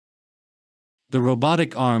the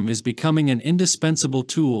robotic arm is becoming an indispensable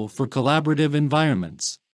tool for collaborative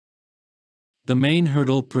environments. The main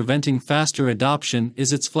hurdle preventing faster adoption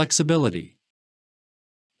is its flexibility.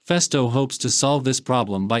 Festo hopes to solve this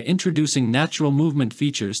problem by introducing natural movement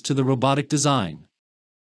features to the robotic design.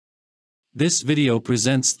 This video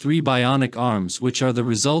presents 3 bionic arms which are the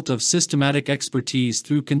result of systematic expertise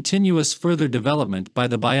through continuous further development by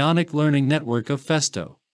the Bionic Learning Network of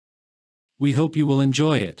Festo. We hope you will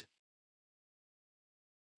enjoy it.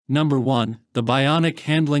 Number 1. The Bionic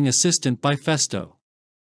Handling Assistant by Festo.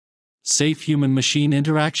 Safe human-machine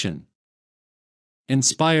interaction.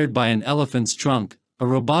 Inspired by an elephant's trunk, a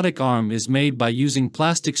robotic arm is made by using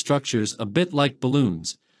plastic structures a bit like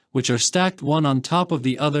balloons, which are stacked one on top of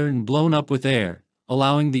the other and blown up with air,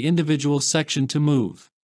 allowing the individual section to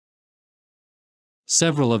move.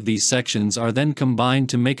 Several of these sections are then combined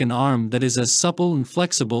to make an arm that is as supple and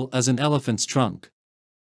flexible as an elephant's trunk.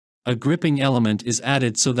 A gripping element is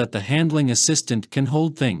added so that the handling assistant can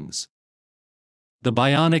hold things. The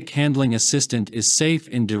Bionic Handling Assistant is safe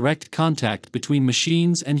in direct contact between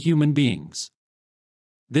machines and human beings.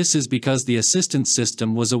 This is because the assistance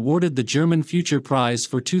system was awarded the German Future Prize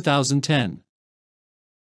for 2010.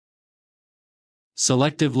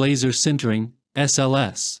 Selective Laser Sintering,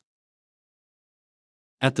 SLS.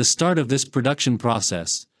 At the start of this production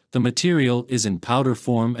process, the material is in powder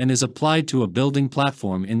form and is applied to a building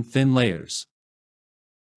platform in thin layers.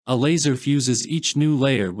 A laser fuses each new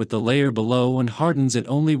layer with the layer below and hardens it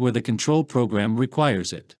only where the control program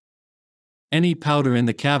requires it. Any powder in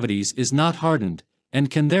the cavities is not hardened, and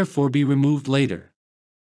can therefore be removed later.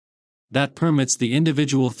 That permits the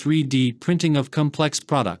individual 3D printing of complex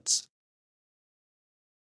products.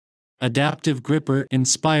 Adaptive gripper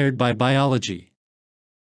inspired by biology.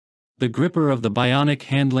 The gripper of the Bionic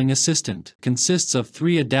Handling Assistant consists of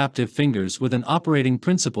 3 adaptive fingers with an operating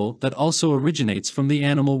principle that also originates from the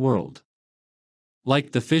animal world.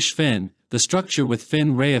 Like the fish fin, the structure with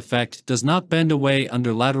fin ray effect does not bend away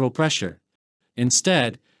under lateral pressure.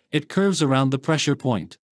 Instead, it curves around the pressure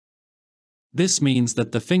point. This means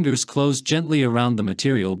that the fingers close gently around the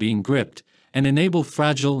material being gripped, and enable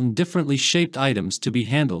fragile and differently shaped items to be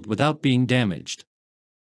handled without being damaged.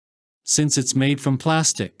 Since it's made from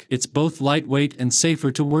plastic, it's both lightweight and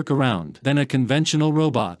safer to work around than a conventional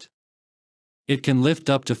robot. It can lift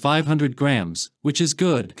up to 500 grams, which is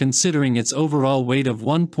good considering its overall weight of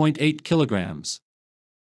 1.8 kilograms.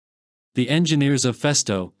 The engineers of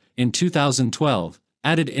Festo, in 2012,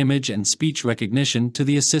 added image and speech recognition to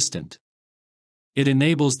the assistant. It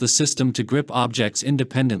enables the system to grip objects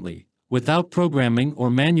independently, without programming or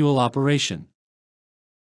manual operation.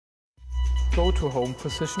 Go to home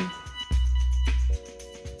position.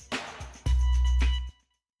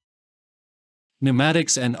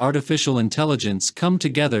 Pneumatics and artificial intelligence come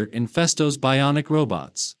together in Festo's bionic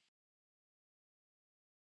robots.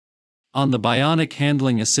 On the Bionic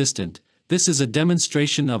Handling Assistant, this is a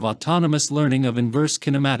demonstration of autonomous learning of inverse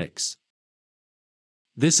kinematics.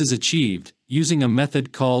 This is achieved using a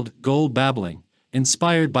method called goal babbling,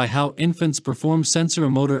 inspired by how infants perform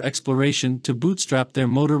sensor-motor exploration to bootstrap their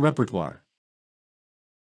motor repertoire.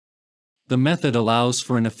 The method allows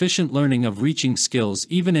for an efficient learning of reaching skills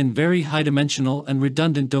even in very high-dimensional and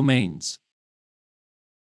redundant domains.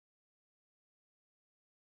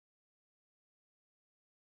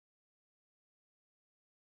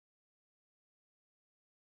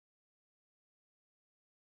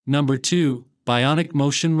 Number 2. Bionic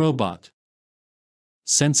Motion Robot.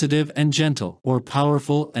 Sensitive and gentle, or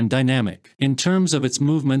powerful and dynamic. In terms of its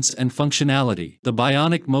movements and functionality, the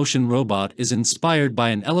Bionic Motion Robot is inspired by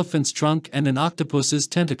an elephant's trunk and an octopus's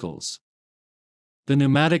tentacles. The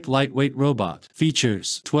pneumatic lightweight robot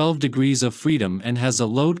features 12 degrees of freedom and has a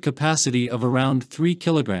load capacity of around 3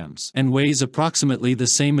 kilograms and weighs approximately the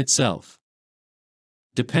same itself.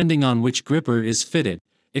 Depending on which gripper is fitted,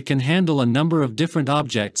 it can handle a number of different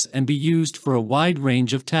objects and be used for a wide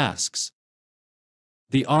range of tasks.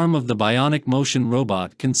 The arm of the Bionic Motion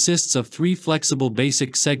Robot consists of 3 flexible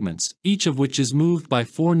basic segments, each of which is moved by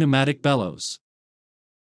 4 pneumatic bellows.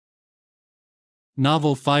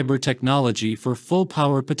 Novel fiber technology for full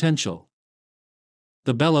power potential.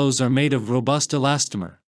 The bellows are made of robust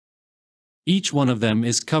elastomer. Each one of them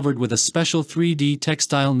is covered with a special 3D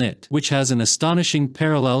textile knit, which has an astonishing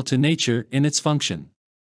parallel to nature in its function.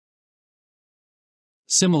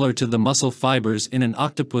 Similar to the muscle fibers in an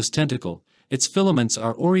octopus tentacle, its filaments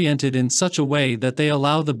are oriented in such a way that they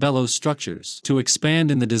allow the bellows structures to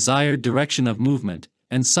expand in the desired direction of movement,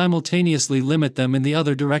 and simultaneously limit them in the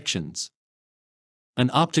other directions. An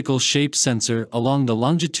optical shape sensor along the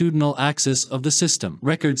longitudinal axis of the system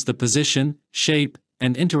records the position, shape,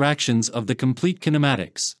 and interactions of the complete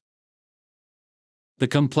kinematics. The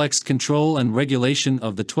complex control and regulation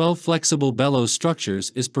of the 12 flexible bellows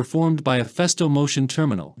structures is performed by a Festo motion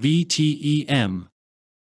terminal (VTEM).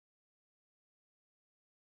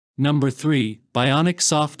 Number 3. Bionic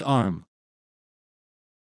Soft Arm.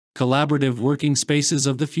 Collaborative working spaces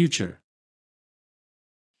of the future.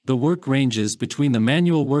 The work ranges between the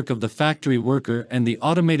manual work of the factory worker and the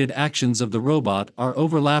automated actions of the robot are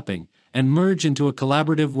overlapping and merge into a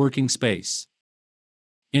collaborative working space.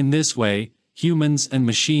 In this way, humans and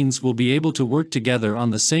machines will be able to work together on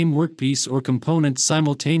the same workpiece or component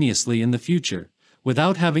simultaneously in the future,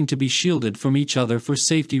 without having to be shielded from each other for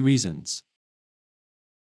safety reasons.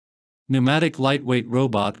 Pneumatic lightweight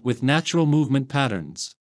robot with natural movement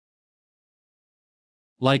patterns.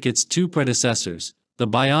 Like its two predecessors, the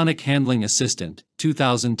Bionic Handling Assistant,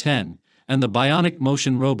 2010, and the Bionic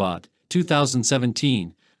Motion Robot,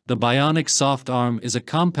 2017, the Bionic Soft Arm is a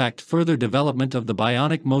compact further development of the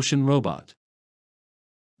Bionic Motion Robot.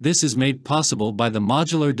 This is made possible by the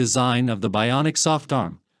modular design of the Bionic Soft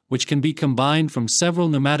Arm, which can be combined from several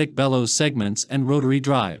pneumatic bellows segments and rotary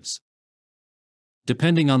drives.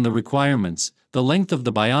 Depending on the requirements, the length of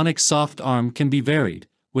the Bionic Soft Arm can be varied,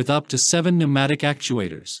 with up to 7 pneumatic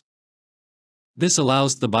actuators. This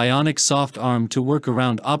allows the Bionic Soft Arm to work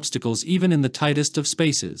around obstacles even in the tightest of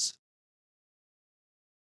spaces.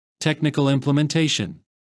 Technical implementation.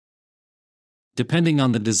 Depending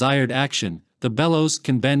on the desired action, the bellows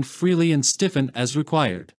can bend freely and stiffen as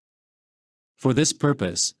required. For this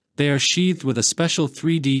purpose, they are sheathed with a special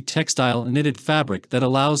 3D textile knitted fabric that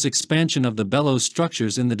allows expansion of the bellows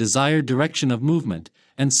structures in the desired direction of movement,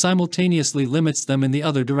 and simultaneously limits them in the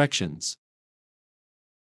other directions.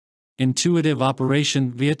 Intuitive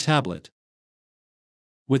operation via tablet.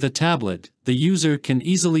 With a tablet, the user can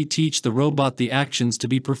easily teach the robot the actions to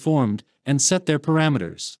be performed, and set their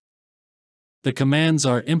parameters. The commands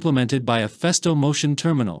are implemented by a Festo motion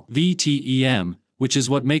terminal (VTEM), which is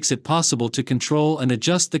what makes it possible to control and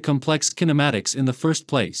adjust the complex kinematics in the first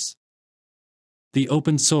place. The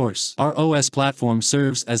open-source ROS platform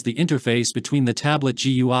serves as the interface between the tablet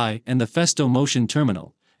GUI and the Festo motion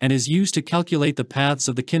terminal, and is used to calculate the paths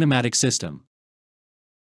of the kinematic system.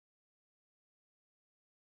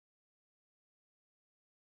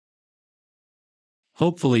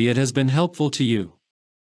 Hopefully it has been helpful to you.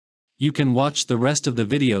 You can watch the rest of the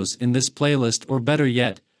videos in this playlist, or better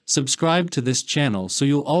yet, subscribe to this channel so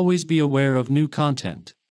you'll always be aware of new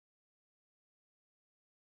content.